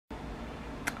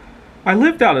I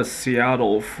lived out of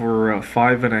Seattle for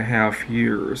 5.5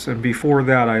 years, and before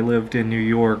that, I lived in New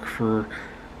York for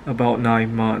about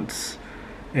 9 months.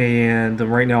 And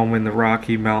right now, I'm in the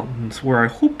Rocky Mountains, where I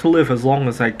hope to live as long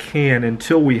as I can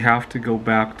until we have to go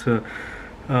back to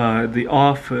the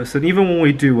office. And even when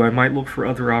we do, I might look for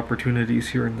other opportunities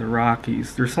here in the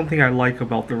Rockies. There's something I like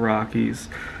about the Rockies.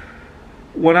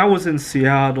 When I was in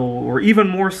Seattle, or even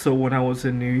more so when I was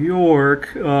in New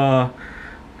York, I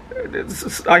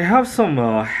have some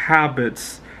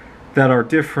habits that are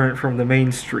different from the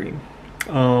mainstream.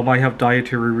 I have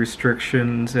dietary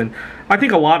restrictions, and I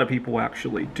think a lot of people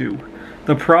actually do.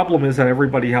 The problem is that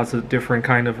everybody has a different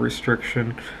kind of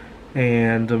restriction,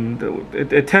 and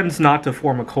it tends not to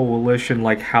form a coalition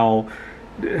like how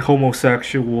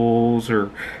homosexuals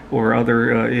or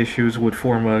other issues would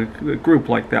form a group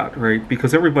like that, right?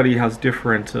 Because everybody has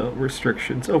different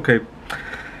restrictions. Okay,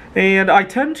 and I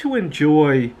tend to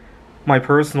enjoy my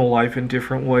personal life in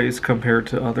different ways compared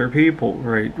to other people,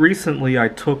 right? Recently, I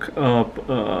took up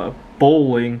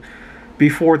bowling.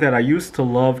 Before that, I used to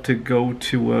love to go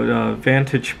to a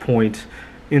vantage point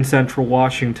in central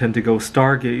Washington to go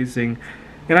stargazing,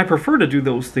 and I prefer to do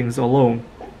those things alone.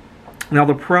 Now,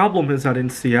 the problem is that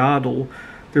in Seattle,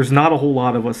 there's not a whole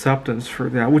lot of acceptance for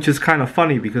that, which is kind of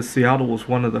funny because Seattle was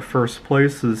one of the first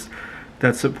places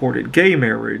that supported gay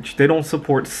marriage. They don't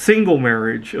support single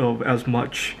marriage of as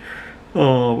much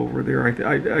over there.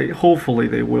 I hopefully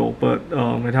they will, but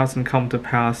it hasn't come to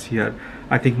pass yet.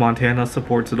 I think Montana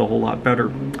supports it a whole lot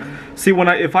better. See,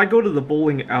 if I go to the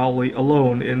bowling alley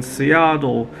alone in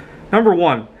Seattle, number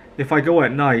one, if I go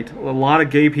at night, a lot of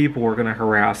gay people are going to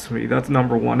harass me. That's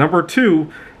number one. Number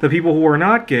two, the people who are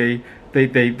not gay, they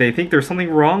think there's something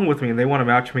wrong with me and they want to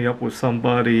match me up with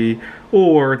somebody,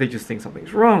 or they just think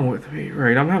something's wrong with me,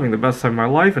 right? I'm having the best time of my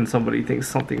life and somebody thinks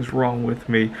something's wrong with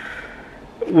me.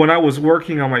 When I was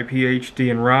working on my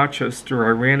PhD in Rochester, I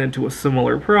ran into a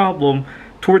similar problem.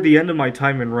 Toward the end of my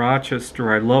time in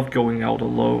Rochester, I loved going out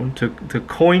alone to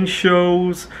coin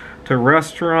shows, to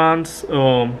restaurants.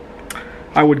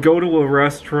 I would go to a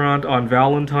restaurant on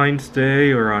Valentine's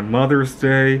Day or on Mother's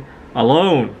Day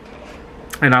alone.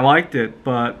 And I liked it,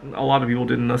 but a lot of people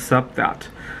didn't accept that.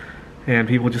 And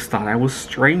people just thought I was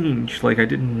strange, like I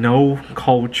didn't know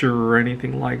culture or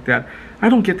anything like that. I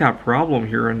don't get that problem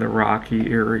here in the Rocky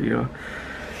area.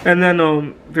 And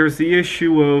then there's the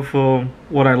issue of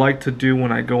what I like to do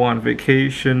when I go on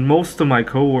vacation. Most of my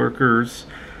coworkers,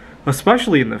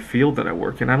 especially in the field that I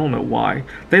work in, I don't know why,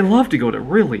 they love to go to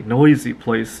really noisy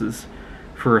places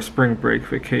for a spring break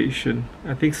vacation.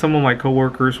 I think some of my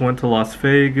coworkers went to Las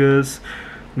Vegas,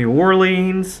 New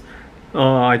Orleans.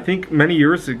 I think many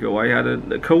years ago I had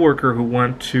a coworker who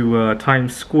went to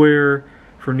Times Square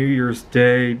for New Year's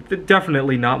Day.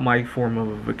 Definitely not my form of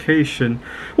a vacation,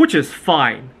 which is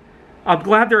fine. I'm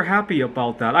glad they're happy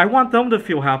about that. I want them to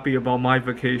feel happy about my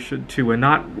vacation too and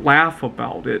not laugh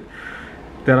about it.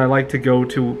 That I like to go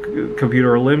to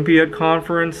Computer Olympiad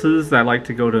conferences, that I like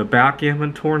to go to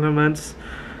backgammon tournaments.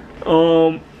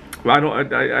 I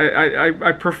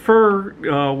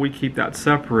prefer we keep that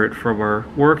separate from our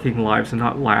working lives and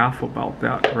not laugh about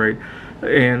that, right?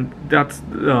 And that's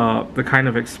the kind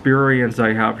of experience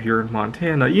I have here in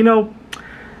Montana. You know,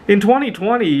 in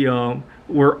 2020,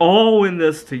 we're all in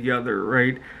this together,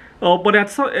 right? But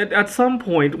at some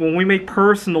point, when we make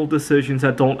personal decisions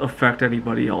that don't affect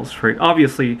anybody else, right?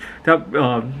 Obviously, that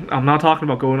I'm not talking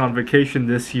about going on vacation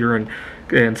this year and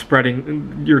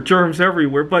spreading your germs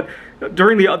everywhere. But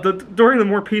during the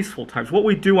more peaceful times, what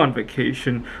we do on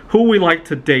vacation, who we like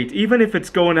to date, even if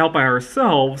it's going out by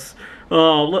ourselves,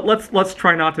 let's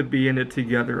try not to be in it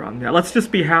together on that. Let's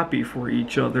just be happy for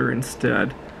each other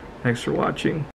instead. Thanks for watching.